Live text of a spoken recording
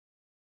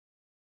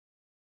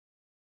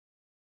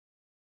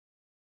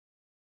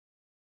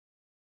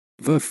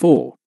Verse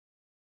 4.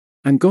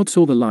 And God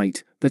saw the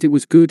light, that it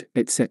was good,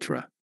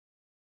 etc.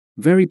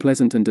 Very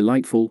pleasant and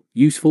delightful,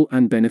 useful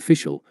and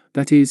beneficial,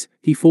 that is,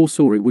 he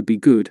foresaw it would be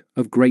good,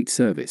 of great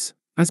service.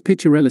 As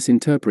Picurellus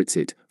interprets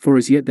it, for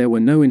as yet there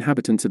were no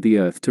inhabitants of the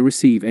earth to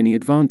receive any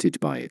advantage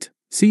by it.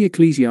 See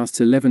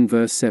Ecclesiastes 11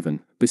 verse 7.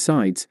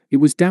 Besides, it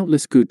was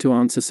doubtless good to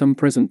answer some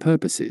present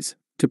purposes,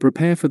 to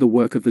prepare for the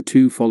work of the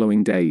 2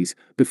 following days,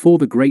 before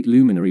the great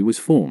luminary was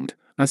formed,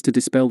 as to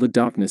dispel the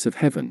darkness of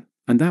heaven,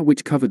 and that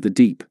which covered the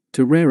deep,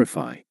 to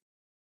rarefy,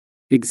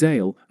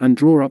 exhale, and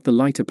draw up the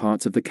lighter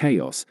parts of the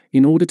chaos,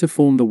 in order to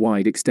form the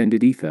wide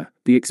extended ether,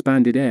 the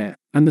expanded air,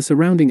 and the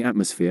surrounding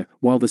atmosphere,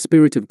 while the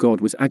Spirit of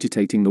God was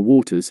agitating the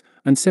waters,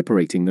 and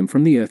separating them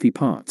from the earthy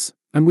parts,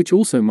 and which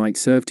also might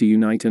serve to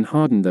unite and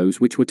harden those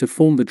which were to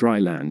form the dry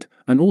land,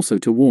 and also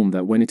to warm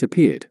that when it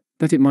appeared,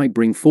 that it might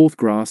bring forth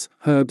grass,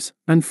 herbs,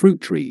 and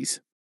fruit trees.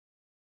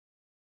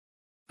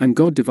 And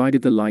God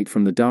divided the light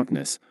from the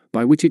darkness,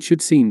 by which it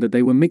should seem that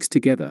they were mixed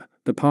together,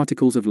 the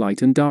particles of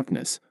light and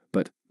darkness.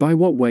 But, by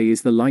what way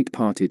is the light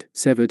parted,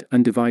 severed,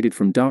 and divided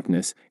from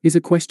darkness, is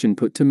a question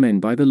put to men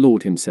by the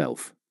Lord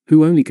himself,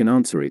 who only can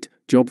answer it.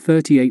 Job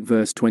 38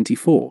 verse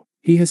 24.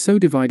 He has so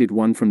divided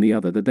one from the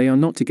other that they are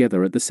not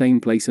together at the same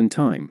place and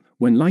time.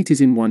 When light is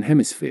in one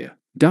hemisphere,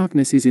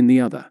 darkness is in the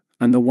other,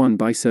 and the one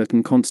by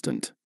certain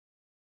constant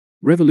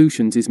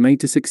revolutions is made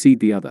to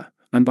succeed the other,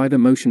 and by the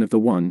motion of the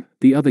one,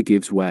 the other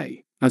gives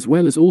way. As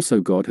well as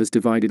also God has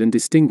divided and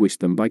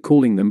distinguished them by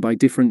calling them by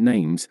different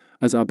names,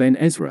 as are Ben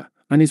Ezra,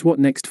 and is what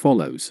next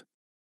follows.